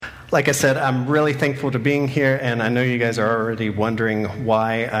Like I said, I'm really thankful to being here, and I know you guys are already wondering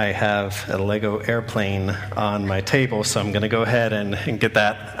why I have a Lego airplane on my table, so I'm going to go ahead and get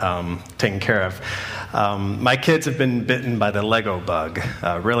that taken care of. My kids have been bitten by the Lego bug,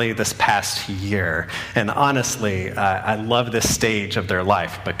 really this past year, and honestly, I love this stage of their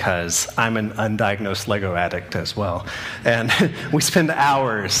life because I'm an undiagnosed Lego addict as well. And we spend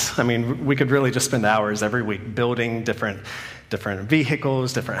hours, we could really just spend hours every week building different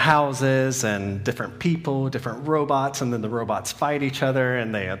vehicles, different houses, and different people, different robots, and then the robots fight each other,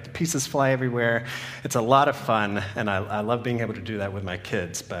 and the pieces fly everywhere. It's a lot of fun, and I love being able to do that with my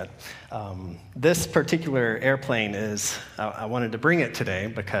kids. But this particular airplane I wanted to bring it today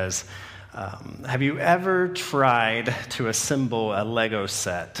because have you ever tried to assemble a Lego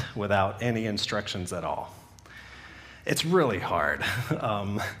set without any instructions at all? It's really hard.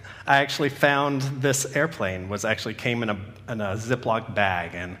 I actually found this airplane came in a Ziploc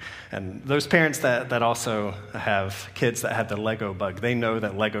bag, and those parents that also have kids that have the Lego bug, they know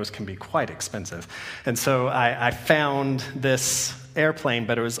that Legos can be quite expensive. And so I found this airplane,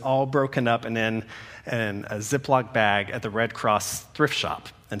 but it was all broken up and in a Ziploc bag at the Red Cross thrift shop.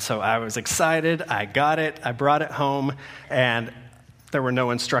 And so I was excited, I got it, I brought it home, and there were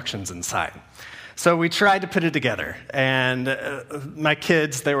no instructions inside. So we tried to put it together, and my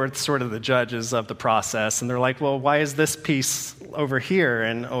kids, they were sort of the judges of the process, and they're like, well, why is this piece over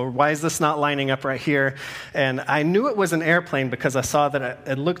here, or why is this not lining up right here? And I knew it was an airplane because I saw that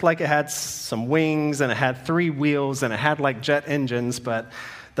it looked like it had some wings, and it had 3 wheels, and it had like jet engines, but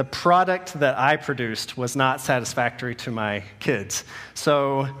the product that I produced was not satisfactory to my kids.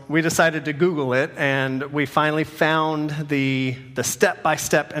 So we decided to Google it, and we finally found the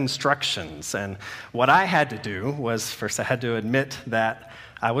step-by-step instructions. And what I had to do was, first I had to admit that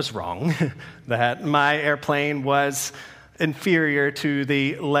I was wrong, that my airplane was inferior to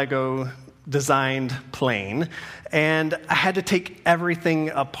the Lego designed plane, and I had to take everything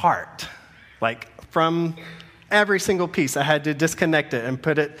apart, like from every single piece. I had to disconnect it and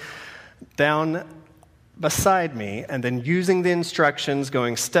put it down beside me, and then using the instructions,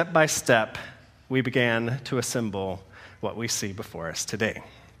 going step by step, we began to assemble what we see before us today.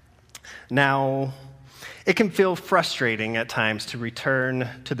 Now, it can feel frustrating at times to return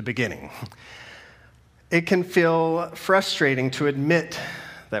to the beginning. It can feel frustrating to admit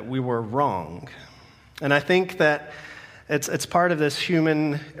that we were wrong. And I think that it's part of this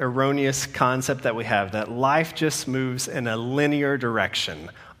human erroneous concept that we have, that life just moves in a linear direction,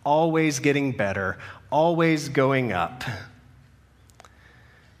 always getting better, always going up,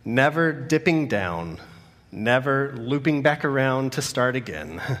 never dipping down, never looping back around to start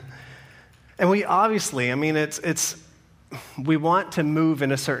again. And we obviously, we want to move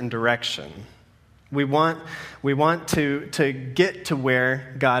in a certain direction. We want to get to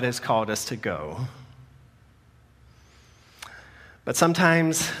where God has called us to go. But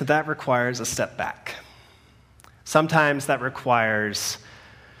sometimes that requires a step back. Sometimes that requires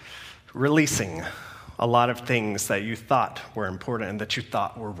releasing a lot of things that you thought were important and that you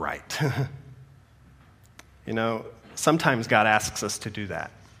thought were right. Sometimes God asks us to do that.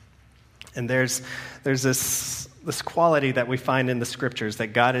 And there's this quality that we find in the scriptures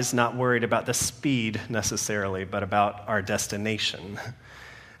that God is not worried about the speed necessarily, but about our destination.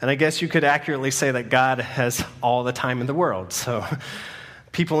 And I guess you could accurately say that God has all the time in the world. So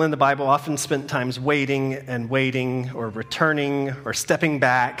people in the Bible often spent times waiting or returning or stepping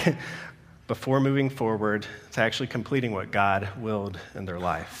back before moving forward to actually completing what God willed in their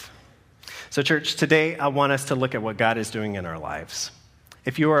life. So church, today I want us to look at what God is doing in our lives.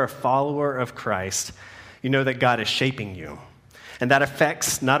 If you are a follower of Christ, you know that God is shaping you. And that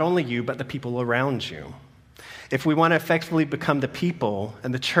affects not only you, but the people around you. If we want to effectively become the people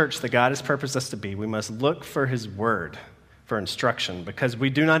and the church that God has purposed us to be, we must look for his word for instruction, because we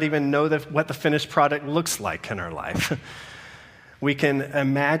do not even know what the finished product looks like in our life. We can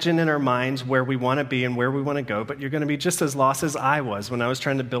imagine in our minds where we want to be and where we want to go, but you're going to be just as lost as I was when I was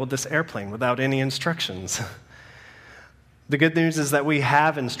trying to build this airplane without any instructions. The good news is that we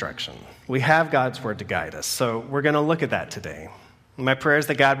have instruction. We have God's word to guide us, so we're going to look at that today. My prayer is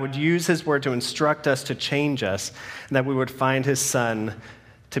that God would use his word to instruct us, to change us, and that we would find his son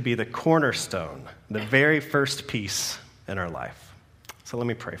to be the cornerstone, the very first piece in our life. So let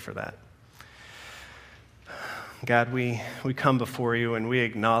me pray for that. God, we come before you and we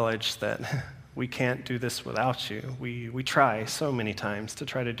acknowledge that we can't do this without you. We try so many times to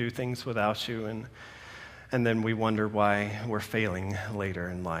try to do things without you, and then we wonder why we're failing later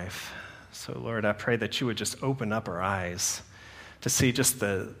in life. So Lord, I pray that you would just open up our eyes to see just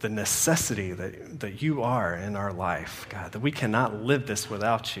the necessity that you are in our life, God, that we cannot live this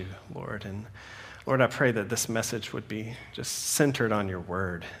without you, Lord. And Lord, I pray that this message would be just centered on your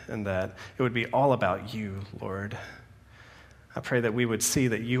word and that it would be all about you, Lord. I pray that we would see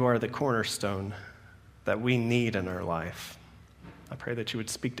that you are the cornerstone that we need in our life. I pray that you would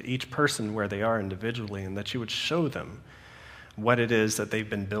speak to each person where they are individually and that you would show them what it is that they've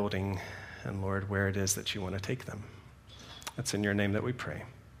been building and, Lord, where it is that you want to take them. It's in your name that we pray.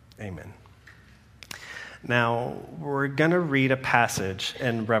 Amen. Now, we're going to read a passage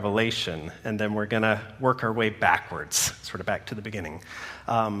in Revelation, and then we're going to work our way backwards, sort of back to the beginning.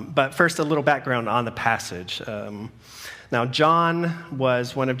 But first, a little background on the passage. Now, John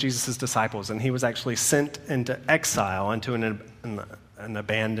was one of Jesus' disciples, and he was actually sent into exile into an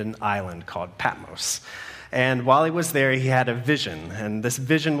abandoned island called Patmos. And while he was there, he had a vision, and this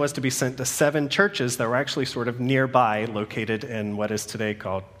vision was to be sent to 7 churches that were actually sort of nearby, located in what is today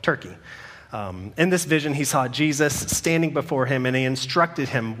called Turkey. In this vision, he saw Jesus standing before him, and he instructed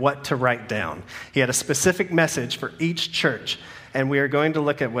him what to write down. He had a specific message for each church, and we are going to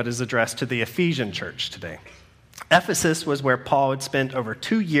look at what is addressed to the Ephesian church today. Ephesus was where Paul had spent over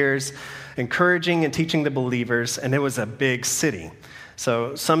 2 years encouraging and teaching the believers, and it was a big city.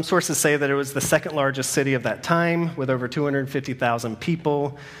 So some sources say that it was the second largest city of that time with over 250,000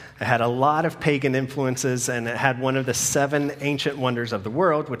 people. It had a lot of pagan influences, and it had one of the 7 ancient wonders of the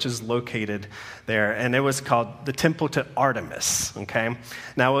world, which is located there. And it was called the Temple to Artemis, okay?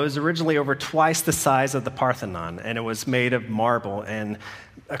 Now, it was originally over twice the size of the Parthenon, and it was made of marble. And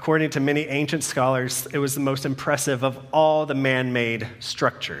according to many ancient scholars, it was the most impressive of all the man-made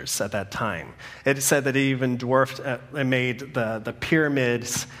structures at that time. It said that it even dwarfed, it made the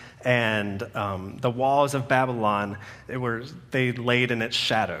pyramids and the walls of Babylon, they laid in its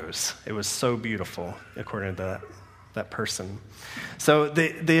shadows. It was so beautiful, according to that person. So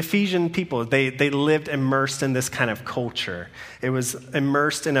the Ephesian people, they lived immersed in this kind of culture. It was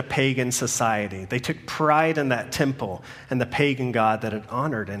immersed in a pagan society. They took pride in that temple and the pagan god that it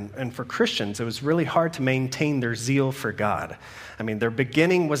honored. And for Christians, it was really hard to maintain their zeal for God. I mean, their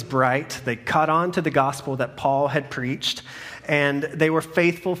beginning was bright. They caught on to the gospel that Paul had preached, and they were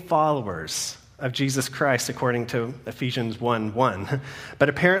faithful followers of Jesus Christ, according to Ephesians 1:1. But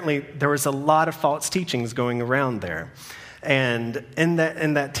apparently, there was a lot of false teachings going around there. And in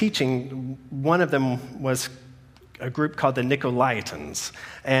that teaching, one of them was a group called the Nicolaitans.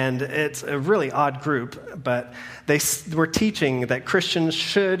 And it's a really odd group, but they were teaching that Christians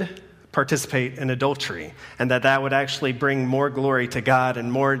should participate in adultery, and that would actually bring more glory to God and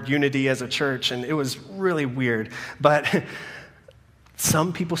more unity as a church. And it was really weird. But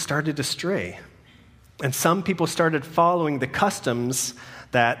some people started to stray. And some people started following the customs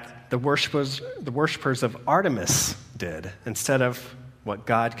that the worshipers of Artemis did instead of what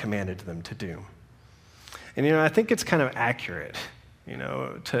God commanded them to do. And, I think it's kind of accurate,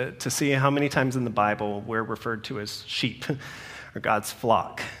 to see how many times in the Bible we're referred to as sheep or God's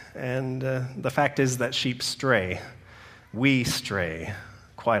flock. And the fact is that sheep stray. We stray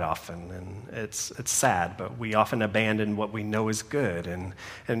quite often, and it's sad, but we often abandon what we know is good.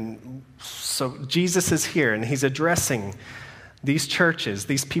 And so Jesus is here, and he's addressing these churches,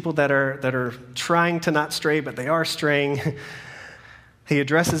 these people that are trying to not stray, but they are straying. He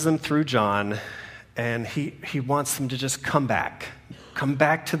addresses them through John, and he wants them to just come back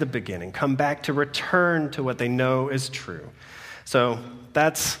to the beginning, come back to return to what they know is true. So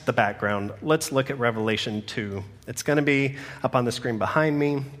that's the background. Let's look at Revelation 2. It's going to be up on the screen behind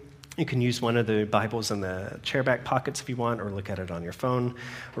me. You can use one of the Bibles in the chairback pockets if you want, or look at it on your phone.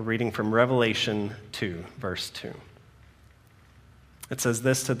 We're reading from Revelation 2, verse 2. It says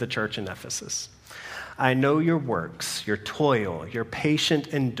this to the church in Ephesus: I know your works, your toil, your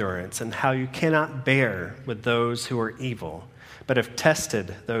patient endurance, and how you cannot bear with those who are evil, but have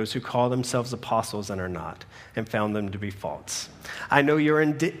tested those who call themselves apostles and are not, and found them to be false. I know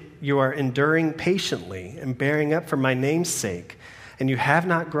you are enduring patiently and bearing up for my name's sake, and you have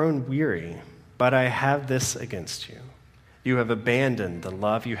not grown weary, but I have this against you. You have abandoned the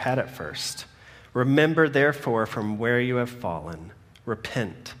love you had at first. Remember, therefore, from where you have fallen.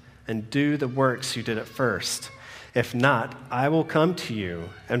 Repent and do the works you did at first. If not, I will come to you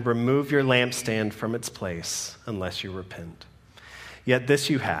and remove your lampstand from its place unless you repent. Yet this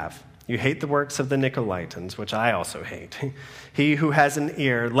you have. You hate the works of the Nicolaitans, which I also hate. He who has an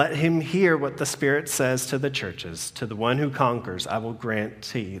ear, let him hear what the Spirit says to the churches. To the one who conquers, I will grant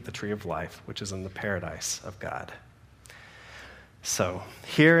the tree of life, which is in the paradise of God. So,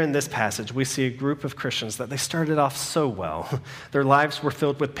 here in this passage, we see a group of Christians that they started off so well. Their lives were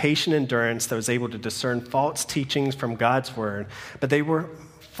filled with patient endurance that was able to discern false teachings from God's word, but they were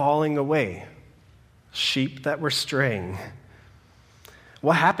falling away, sheep that were straying.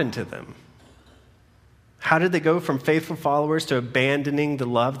 What happened to them? How did they go from faithful followers to abandoning the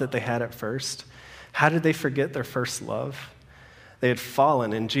love that they had at first? How did they forget their first love? They had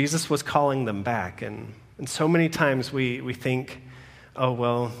fallen, and Jesus was calling them back. And so many times we think, oh,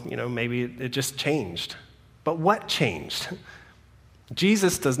 well, maybe it just changed. But what changed?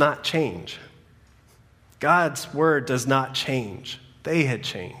 Jesus does not change. God's word does not change. They had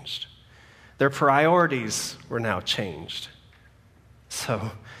changed. Their priorities were now changed.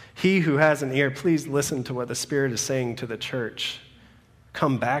 So, he who has an ear, please listen to what the Spirit is saying to the church.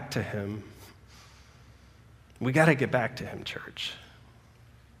 Come back to him. We got to get back to him, church.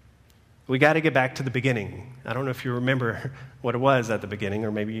 We got to get back to the beginning. I don't know if you remember what it was at the beginning,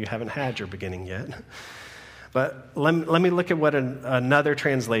 or maybe you haven't had your beginning yet. But let me look at what another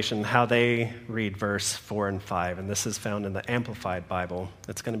translation, how they read verse 4 and 5. And this is found in the Amplified Bible.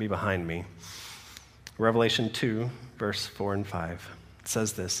 It's going to be behind me. Revelation 2, verse 4 and 5. It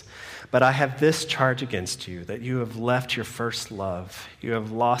says this, "But I have this charge against you, that you have left your first love. You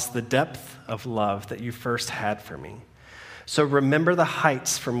have lost the depth of love that you first had for me. So remember the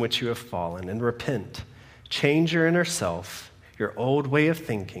heights from which you have fallen and repent. Change your inner self, your old way of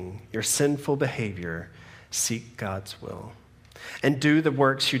thinking, your sinful behavior. Seek God's will. And do the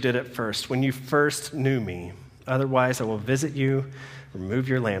works you did at first, when you first knew me. Otherwise, I will visit you, remove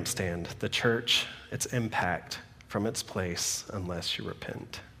your lampstand, the church, its impact, from its place unless you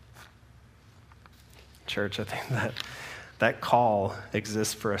repent." Church, I think that call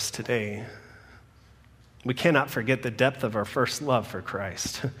exists for us today. We cannot forget the depth of our first love for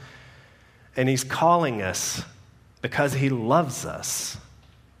Christ. And he's calling us because he loves us.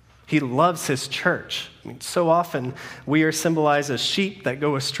 He loves his church. I mean, so often we are symbolized as sheep that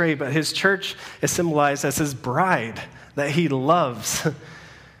go astray, but his church is symbolized as his bride that he loves.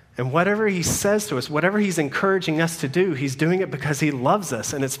 And whatever he says to us, whatever he's encouraging us to do, he's doing it because he loves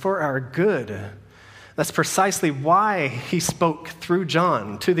us, and it's for our good. That's precisely why he spoke through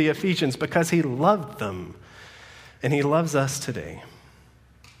John to the Ephesians, because he loved them, and he loves us today.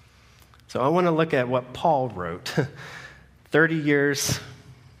 So I want to look at what Paul wrote 30 years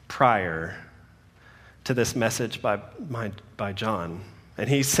prior to this message by John. And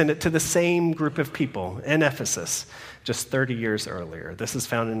he sent it to the same group of people in Ephesus just 30 years earlier. This is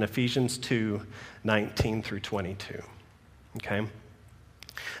found in Ephesians 2, 19 through 22. Okay?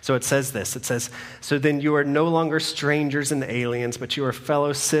 So it says this. It says, "So then you are no longer strangers and aliens, but you are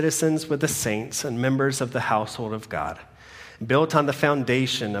fellow citizens with the saints and members of the household of God, built on the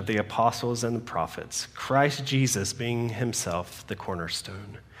foundation of the apostles and the prophets, Christ Jesus being himself the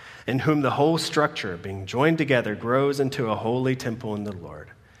cornerstone, in whom the whole structure, being joined together, grows into a holy temple in the Lord.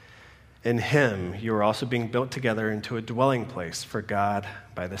 In him you are also being built together into a dwelling place for God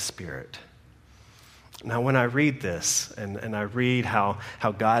by the Spirit." Now, when I read this, and I read how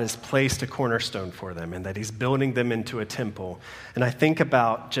God has placed a cornerstone for them and that he's building them into a temple, and I think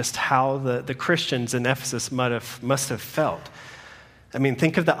about just how the Christians in Ephesus must have felt. I mean,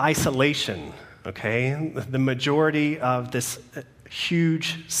 think of the isolation, okay? The majority of this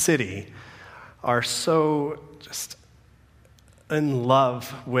huge city are so just in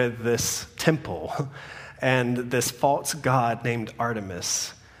love with this temple and this false god named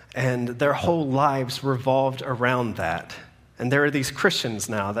Artemis. And their whole lives revolved around that. And there are these Christians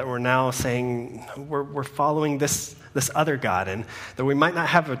now that were now saying, we're following this other god, and that we might not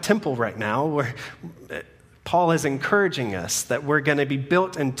have a temple right now. Paul is encouraging us that we're going to be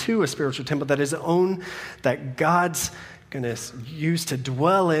built into a spiritual temple that is own, that God's going to use to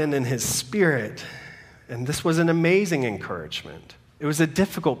dwell in his Spirit. And this was an amazing encouragement. It was a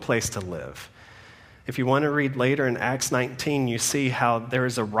difficult place to live. If you want to read later in Acts 19, you see how there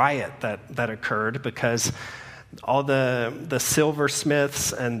is a riot that occurred because all the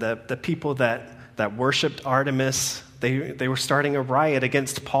silversmiths and the people that worshipped Artemis, they were starting a riot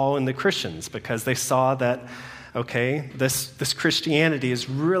against Paul and the Christians because they saw that, okay, this Christianity is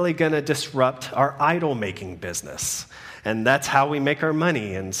really going to disrupt our idol-making business. And that's how we make our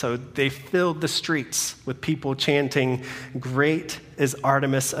money. And so they filled the streets with people chanting, "Great is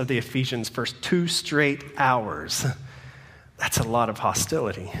Artemis of the Ephesians," for 2 straight hours. That's a lot of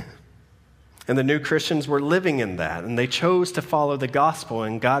hostility. And the new Christians were living in that, and they chose to follow the gospel,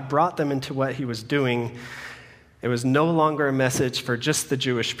 and God brought them into what he was doing. It was no longer a message for just the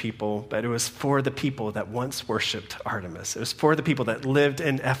Jewish people, but it was for the people that once worshipped Artemis. It was for the people that lived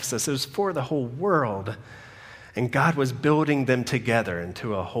in Ephesus. It was for the whole world. And God was building them together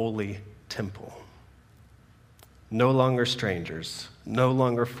into a holy temple. No longer strangers, no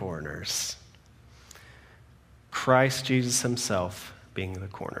longer foreigners. Christ Jesus himself being the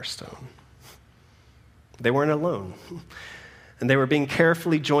cornerstone. They weren't alone. And they were being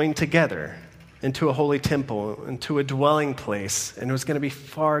carefully joined together into a holy temple, into a dwelling place, and it was going to be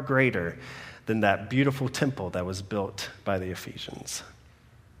far greater than that beautiful temple that was built by the Ephesians.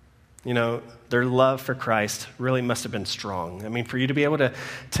 You know, their love for Christ really must have been strong. I mean, for you to be able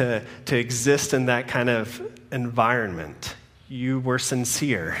to exist in that kind of environment, you were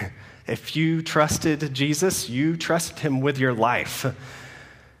sincere. If you trusted Jesus, you trusted him with your life.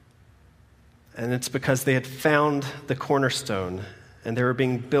 And it's because they had found the cornerstone and they were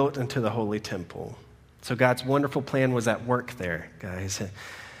being built into the holy temple. So God's wonderful plan was at work there, guys.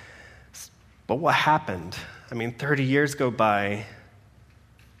 But what happened? I mean, 30 years go by,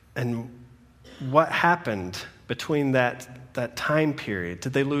 and what happened between that time period?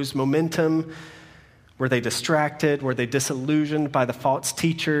 Did they lose momentum? Were they distracted? Were they disillusioned by the false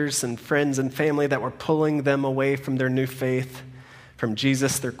teachers and friends and family that were pulling them away from their new faith, from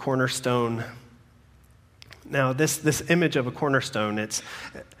Jesus, their cornerstone? Now, this image of a cornerstone,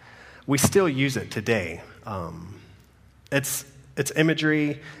 we still use it today. It's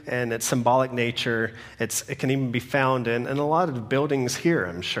imagery and its symbolic nature. It can even be found in a lot of buildings here,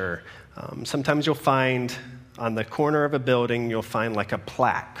 I'm sure. Sometimes you'll find on the corner of a building, you'll find like a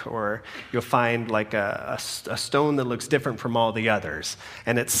plaque, or you'll find like a stone that looks different from all the others.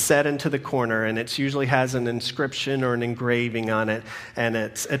 And it's set into the corner, and it usually has an inscription or an engraving on it, and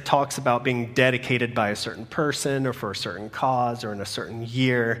it talks about being dedicated by a certain person or for a certain cause or in a certain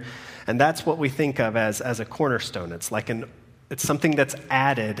year. And that's what we think of as a cornerstone. It's something that's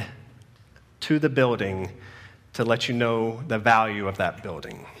added to the building to let you know the value of that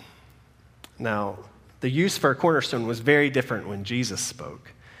building. Now, the use for a cornerstone was very different when Jesus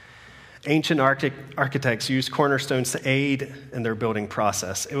spoke. Ancient architects used cornerstones to aid in their building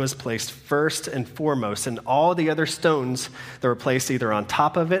process. It was placed first and foremost, and all the other stones that were placed either on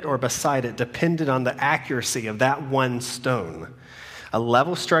top of it or beside it depended on the accuracy of that one stone. A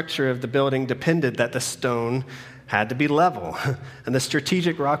level structure of the building depended that the stone had to be level. And the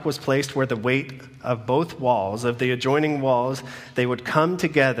strategic rock was placed where the weight of both walls, of the adjoining walls, they would come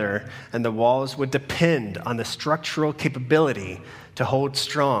together, and the walls would depend on the structural capability to hold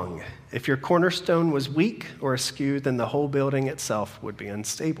strong. If your cornerstone was weak or askew, then the whole building itself would be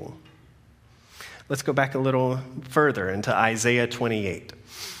unstable. Let's go back a little further into Isaiah 28.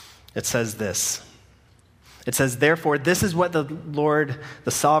 It says this. It says, "Therefore, this is what the Lord,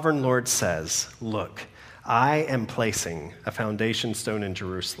 the sovereign Lord says. Look, I am placing a foundation stone in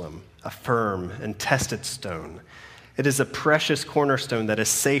Jerusalem, a firm and tested stone. It is a precious cornerstone that is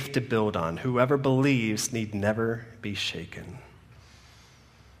safe to build on. Whoever believes need never be shaken."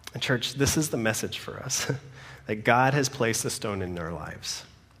 And church, this is the message for us, that God has placed a stone in our lives.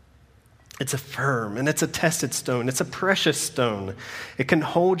 It's a firm and it's a tested stone. It's a precious stone. It can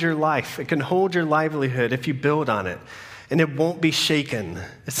hold your life. It can hold your livelihood if you build on it. And it won't be shaken.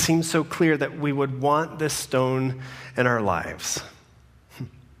 It seems so clear that we would want this stone in our lives.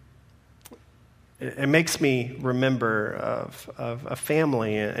 It makes me remember of a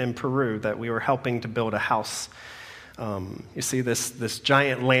family in Peru that we were helping to build a house. You see, this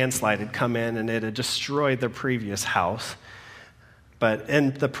giant landslide had come in and it had destroyed their previous house. But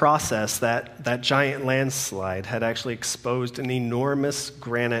in the process, that giant landslide had actually exposed an enormous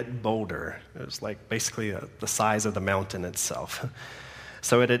granite boulder. It was like basically the size of the mountain itself.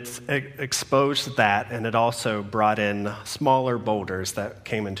 So it exposed that, and it also brought in smaller boulders that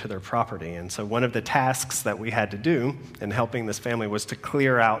came into their property. And so one of the tasks that we had to do in helping this family was to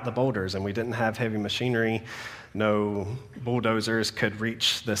clear out the boulders, and we didn't have heavy machinery. No bulldozers could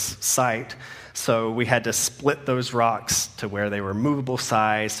reach this site. So we had to split those rocks to where they were movable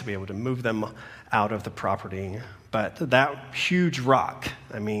size to be able to move them out of the property. But that huge rock,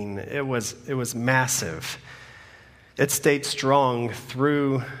 I mean, it was massive. It stayed strong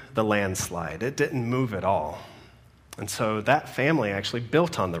through the landslide. It didn't move at all. And so that family actually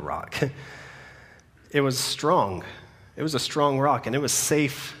built on the rock. It was strong. It was a strong rock, and it was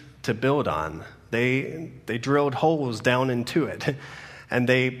safe to build on. They drilled holes down into it, and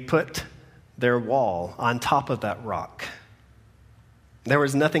they put their wall on top of that rock. There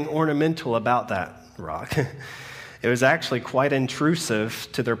was nothing ornamental about that rock. It was actually quite intrusive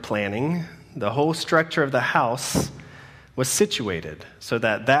to their planning. The whole structure of the house was situated so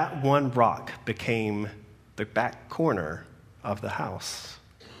that one rock became the back corner of the house.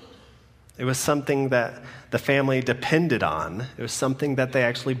 It was something that the family depended on. It was something that they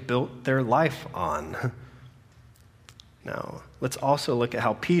actually built their life on. Now, let's also look at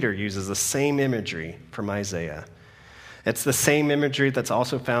how Peter uses the same imagery from Isaiah. It's the same imagery that's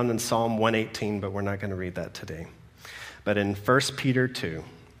also found in Psalm 118, but we're not going to read that today. But in 1 Peter 2,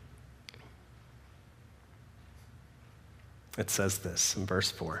 it says this in verse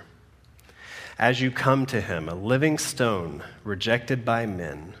 4. As you come to him, a living stone, rejected by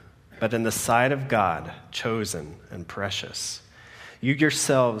men, but in the sight of God, chosen and precious. You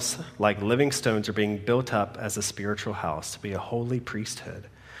yourselves, like living stones, are being built up as a spiritual house to be a holy priesthood,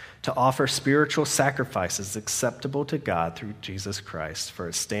 to offer spiritual sacrifices acceptable to God through Jesus Christ. For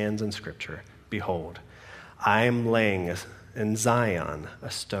it stands in Scripture, behold, I am laying in Zion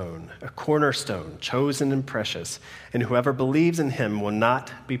a stone, a cornerstone, chosen and precious, and whoever believes in him will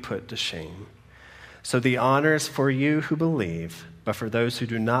not be put to shame. So the honor is for you who believe, but for those who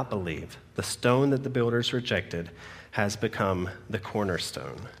do not believe, the stone that the builders rejected has become the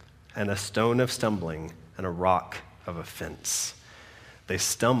cornerstone, and a stone of stumbling and a rock of offense. They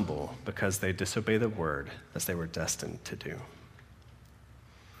stumble because they disobey the word as they were destined to do.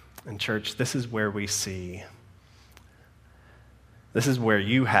 And church, this is where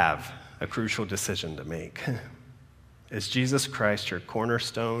you have a crucial decision to make. Is Jesus Christ your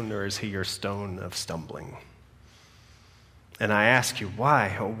cornerstone, or is he your stone of stumbling? And I ask you,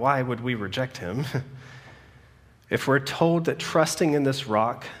 why? Oh, why would we reject him? If we're told that trusting in this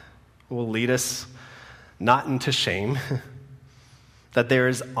rock will lead us not into shame, that there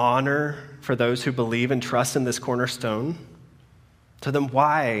is honor for those who believe and trust in this cornerstone, so then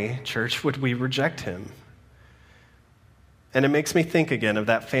why, church, would we reject him? And it makes me think again of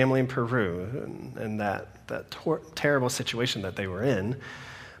that family in Peru and that terrible situation that they were in,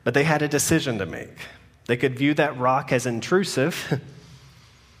 but they had a decision to make. They could view that rock as intrusive,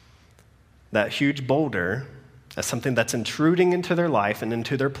 that huge boulder, as something that's intruding into their life and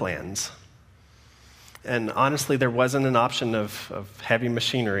into their plans. And honestly, there wasn't an option of heavy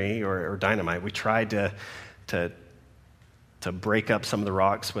machinery or dynamite. We tried to break up some of the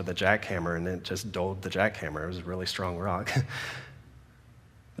rocks with a jackhammer, and it just dulled the jackhammer. It was a really strong rock.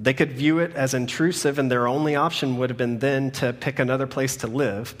 They could view it as intrusive, and their only option would have been then to pick another place to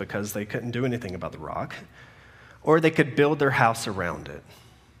live because they couldn't do anything about the rock, or they could build their house around it.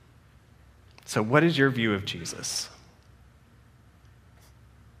 So what is your view of Jesus?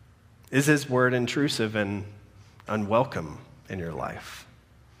 Is his word intrusive and unwelcome in your life?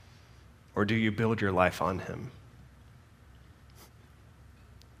 Or do you build your life on him?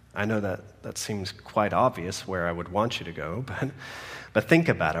 I know that seems quite obvious where I would want you to go, but think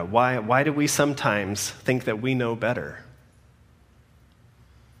about it. Why do we sometimes think that we know better?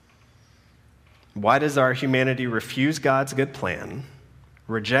 Why does our humanity refuse God's good plan,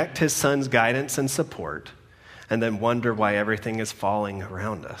 reject his son's guidance and support, and then wonder why everything is falling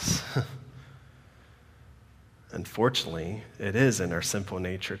around us? Unfortunately, it is in our sinful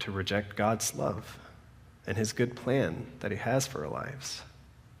nature to reject God's love and his good plan that he has for our lives.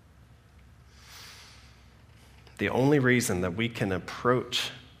 The only reason that we can approach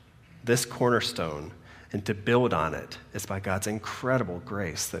this cornerstone and to build on it is by God's incredible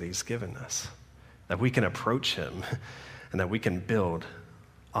grace that he's given us. That we can approach him and that we can build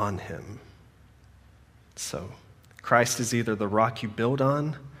on him. So, Christ is either the rock you build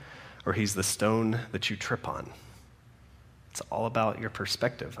on or he's the stone that you trip on. It's all about your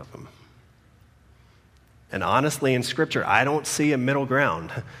perspective of him. And honestly, in Scripture, I don't see a middle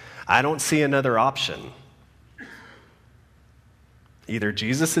ground. I don't see another option. Either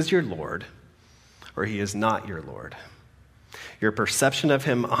Jesus is your Lord or he is not your Lord. Your perception of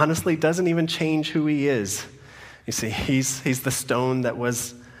him honestly doesn't even change who he is. You see, he's the stone that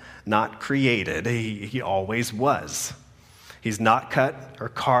was not created. He always was. He's not cut or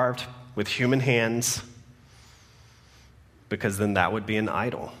carved with human hands, because then that would be an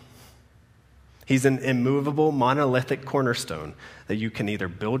idol. He's an immovable, monolithic cornerstone that you can either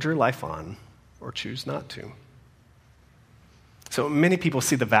build your life on or choose not to. So many people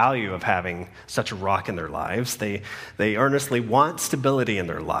see the value of having such a rock in their lives. They earnestly want stability in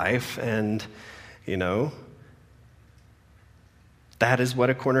their life, and, that is what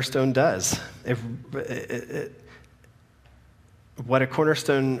a cornerstone does. What a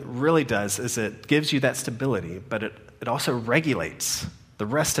cornerstone really does is it gives you that stability, but it also regulates the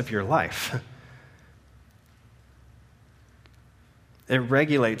rest of your life. It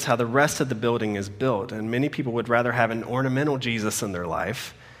regulates how the rest of the building is built, and many people would rather have an ornamental Jesus in their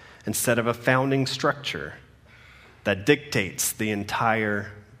life instead of a founding structure that dictates the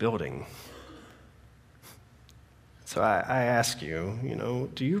entire building. So I ask you,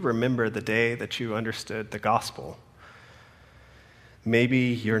 do you remember the day that you understood the gospel? Maybe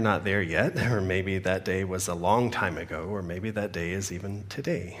you're not there yet, or maybe that day was a long time ago, or maybe that day is even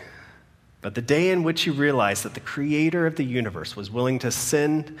today. But the day in which you realize that the creator of the universe was willing to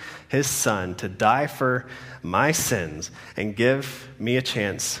send his son to die for my sins and give me a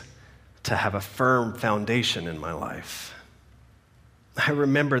chance to have a firm foundation in my life. I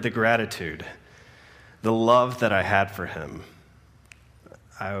remember the gratitude, the love that I had for him.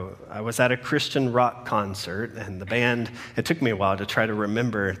 I was at a Christian rock concert, and the band, it took me a while to try to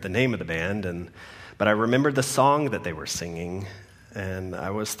remember the name of the band, but I remembered the song that they were singing, and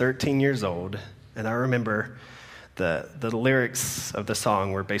I was 13 years old, and I remember the lyrics of the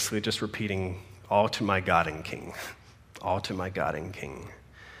song were basically just repeating, "All to my God and King, all to my God and King."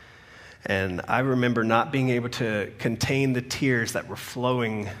 And I remember not being able to contain the tears that were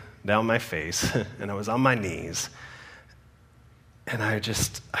flowing down my face, and I was on my knees. And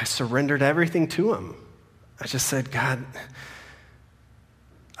I surrendered everything to him. I just said, "God,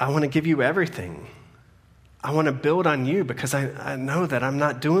 I want to give you everything. I want to build on you because I know that I'm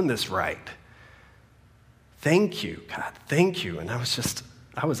not doing this right. Thank you, God, thank you." And I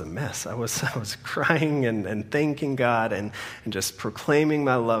was a mess. I was crying and thanking God and just proclaiming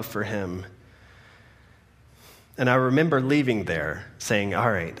my love for him. And I remember leaving there saying, all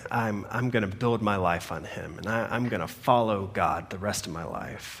right, I'm going to build my life on him, and I'm going to follow God the rest of my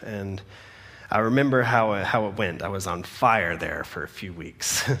life. And I remember how it went. I was on fire there for a few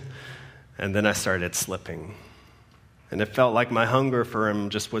weeks, and then I started slipping. And it felt like my hunger for him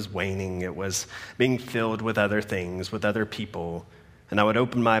just was waning. It was being filled with other things, with other people. And I would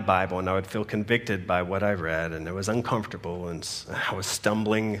open my Bible, and I would feel convicted by what I read, and it was uncomfortable, and I was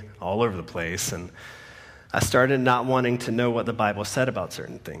stumbling all over the place, and I started not wanting to know what the Bible said about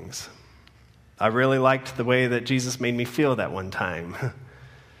certain things. I really liked the way that Jesus made me feel that one time,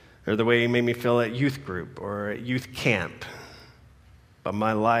 or the way he made me feel at youth group or at youth camp. But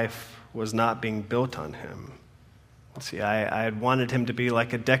my life was not being built on him. See, I had wanted him to be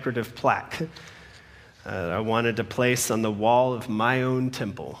like a decorative plaque. I wanted to place on the wall of my own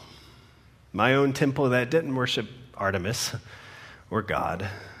temple that didn't worship Artemis or God,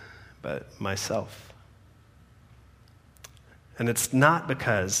 but myself. And it's not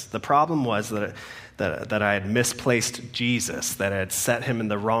because the problem was that I had misplaced Jesus, that I had set him in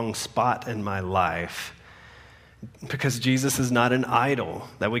the wrong spot in my life. Because Jesus is not an idol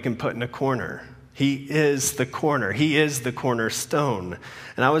that we can put in a corner. He is the corner. He is the cornerstone.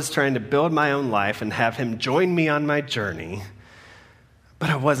 And I was trying to build my own life and have him join me on my journey, but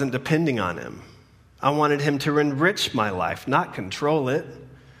I wasn't depending on him. I wanted him to enrich my life, not control it.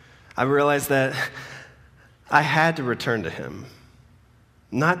 I realized that I had to return to him,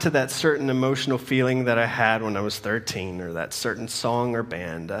 not to that certain emotional feeling that I had when I was 13 or that certain song or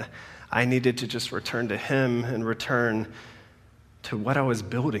band. I needed to just return to him and return to what I was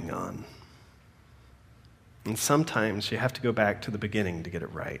building on. And sometimes you have to go back to the beginning to get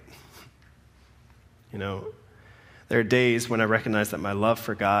it right. You know, there are days when I recognize that my love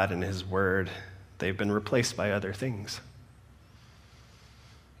for God and his word, they've been replaced by other things.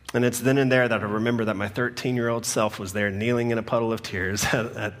 And it's then and there that I remember that my 13-year-old self was there kneeling in a puddle of tears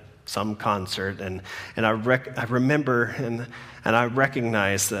at some concert. And I remember and I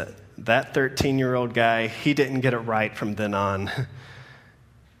recognize that 13-year-old guy, he didn't get it right from then on.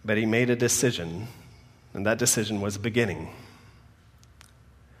 But he made a decision, and that decision was a beginning.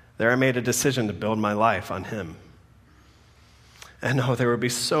 There I made a decision to build my life on him. And there would be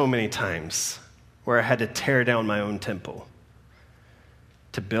so many times where I had to tear down my own temple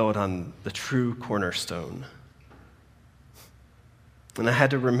to build on the true cornerstone. And I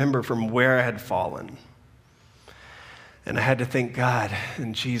had to remember from where I had fallen. And I had to thank God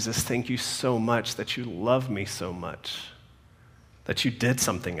and Jesus, thank you so much that you love me so much, that you did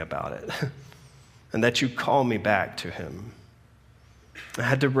something about it, and that you call me back to him. I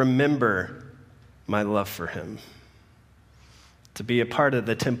had to remember my love for him, to be a part of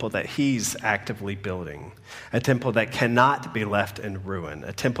the temple that he's actively building, a temple that cannot be left in ruin,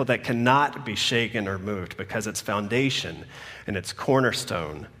 a temple that cannot be shaken or moved because its foundation and its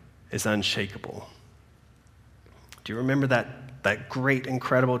cornerstone is unshakable. Do you remember that great,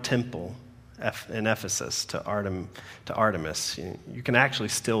 incredible temple in Ephesus to Artemis? You can actually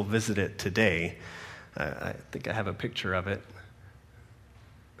still visit it today. I think I have a picture of it.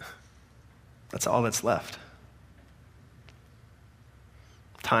 That's all that's left.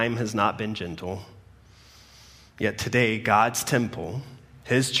 Time has not been gentle. Yet today, God's temple,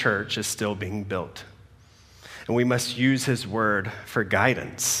 his church, is still being built. And we must use his word for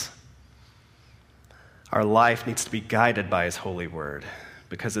guidance. Our life needs to be guided by his holy word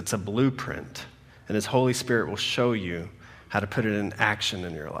because it's a blueprint, and his Holy Spirit will show you how to put it in action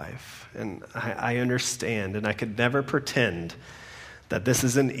in your life. And I understand, and I could never pretend that this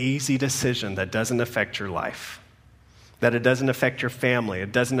is an easy decision that doesn't affect your life, that it doesn't affect your family,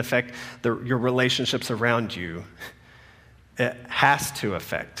 it doesn't affect your relationships around you. It has to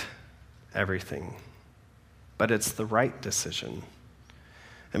affect everything, but it's the right decision.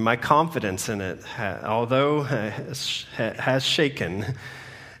 And my confidence in it, although it has shaken,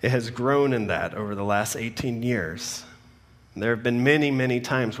 it has grown in that over the last 18 years. There have been many, many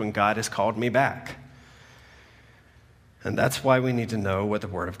times when God has called me back. And that's why we need to know what the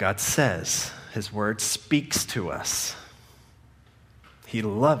Word of God says. His Word speaks to us. He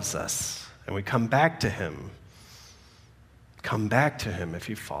loves us, and we come back to Him. Come back to Him if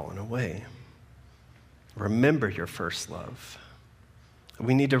you've fallen away. Remember your first love.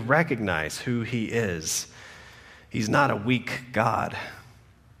 We need to recognize who He is. He's not a weak God.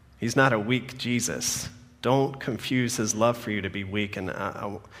 He's not a weak Jesus. Don't confuse His love for you to be weak. And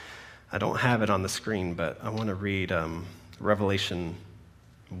I don't have it on the screen, but I want to read Revelation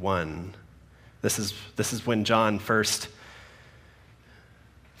 1. This is when John first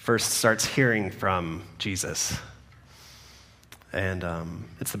starts hearing from Jesus. And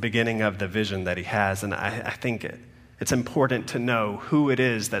it's the beginning of the vision that he has. And I think it's important to know who it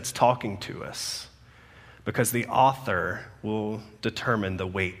is that's talking to us, because the author will determine the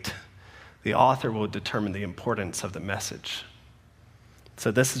weight. The author will determine the importance of the message.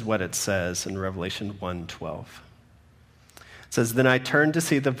 So this is what it says in Revelation 1:12. It says, "Then I turned to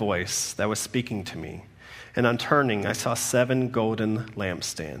see the voice that was speaking to me. And on turning, I saw 7 golden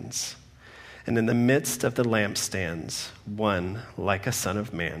lampstands. And in the midst of the lampstands, one like a son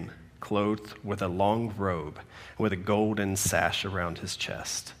of man, clothed with a long robe, with a golden sash around his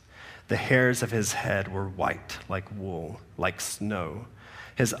chest. The hairs of his head were white like wool, like snow.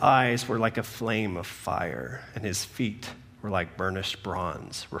 His eyes were like a flame of fire, and his feet were like burnished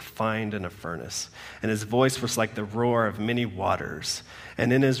bronze, refined in a furnace. And his voice was like the roar of many waters.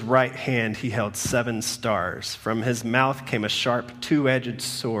 And in his right hand he held 7 stars. From his mouth came a sharp 2-edged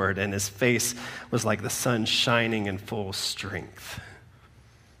sword, and his face was like the sun shining in full strength."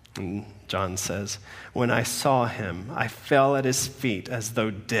 And John says, "When I saw him, I fell at his feet as though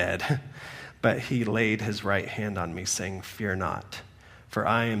dead. But he laid his right hand on me, saying, 'Fear not, for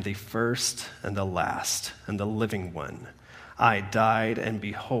I am the first and the last and the living one. I died, and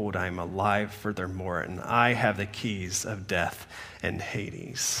behold, I am alive furthermore, and I have the keys of death and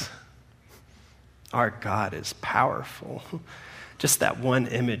Hades.'" Our God is powerful. Just that one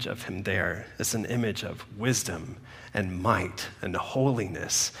image of him there is an image of wisdom and might and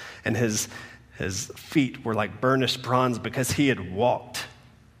holiness. And his feet were like burnished bronze because he had walked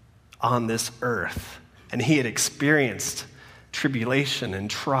on this earth and he had experienced tribulation and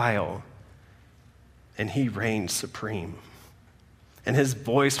trial, and he reigned supreme. And his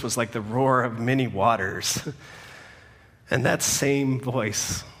voice was like the roar of many waters. And that same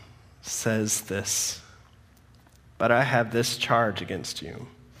voice says this, "But I have this charge against you,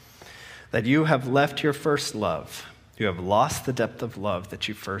 that you have left your first love. You have lost the depth of love that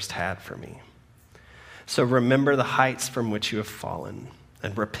you first had for me. So remember the heights from which you have fallen,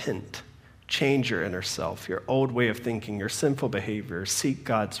 and repent. Change your inner self, your old way of thinking, your sinful behavior. Seek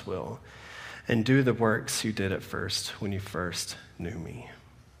God's will, and do the works you did at first when you first knew me."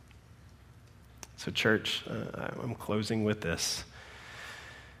 So church, I'm closing with this.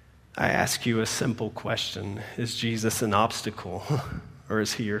 I ask you a simple question. Is Jesus an obstacle, or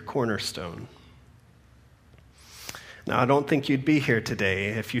is he your cornerstone? Now, I don't think you'd be here today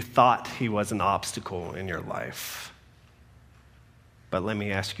if you thought he was an obstacle in your life. But let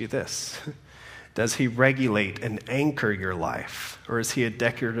me ask you this. Does he regulate and anchor your life, or is he a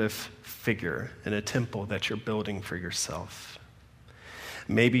decorative figure in a temple that you're building for yourself?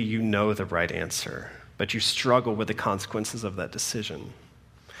 Maybe you know the right answer, but you struggle with the consequences of that decision.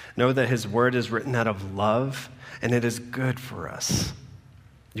 Know that his word is written out of love, and it is good for us.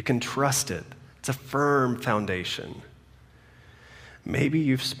 You can trust it. It's a firm foundation. Maybe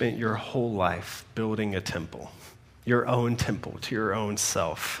you've spent your whole life building a temple, your own temple to your own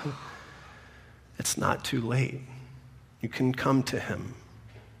self. It's not too late. You can come to him.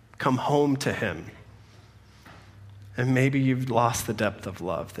 Come home to him. And maybe you've lost the depth of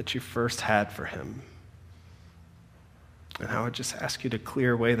love that you first had for him. And I would just ask you to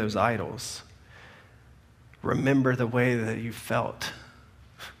clear away those idols. Remember the way that you felt.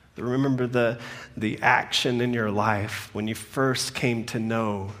 Remember the action in your life when you first came to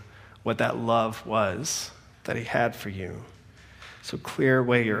know what that love was that he had for you. So clear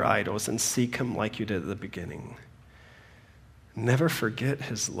away your idols and seek him like you did at the beginning. Never forget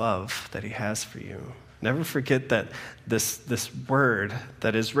his love that he has for you. Never forget that this word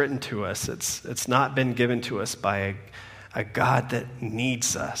that is written to us, it's not been given to us by a God that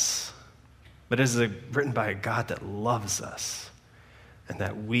needs us, but it is written by a God that loves us and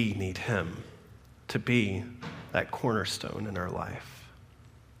that we need him to be that cornerstone in our life.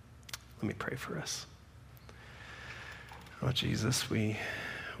 Let me pray for us. Oh, Jesus, we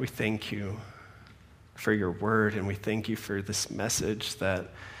thank you for your word, and we thank you for this message that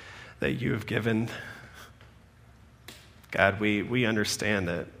you have given. God, we understand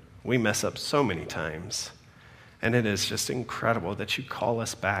that we mess up so many times, and it is just incredible that you call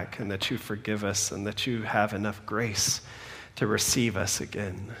us back and that you forgive us and that you have enough grace to receive us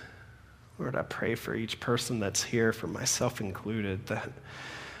again. Lord, I pray for each person that's here, for myself included,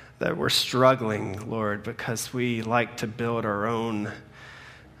 that we're struggling, Lord, because we like to build our own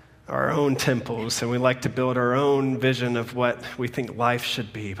temples, and we like to build our own vision of what we think life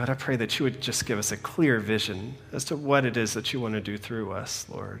should be. But I pray that you would just give us a clear vision as to what it is that you want to do through us,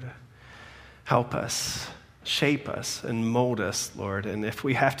 Lord. Help us, shape us, and mold us, Lord. And if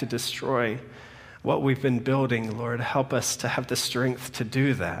we have to destroy what we've been building, Lord, help us to have the strength to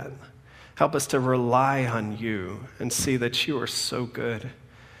do that. Help us to rely on you and see that you are so good,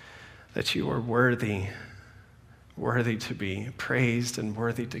 that you are worthy to be praised and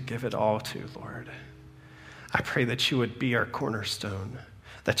worthy to give it all to, Lord. I pray that you would be our cornerstone,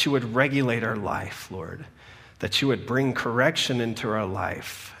 that you would regulate our life, Lord, that you would bring correction into our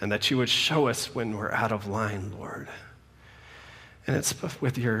life, and that you would show us when we're out of line, Lord. And it's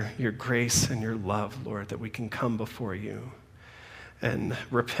with your grace and your love, Lord, that we can come before you and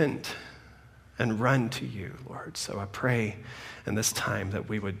repent and run to you, Lord. So I pray in this time that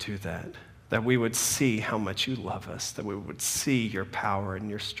we would do that we would see how much you love us, that we would see your power and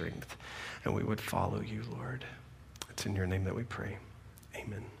your strength, and we would follow you, Lord. It's in your name that we pray.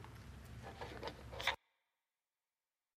 Amen.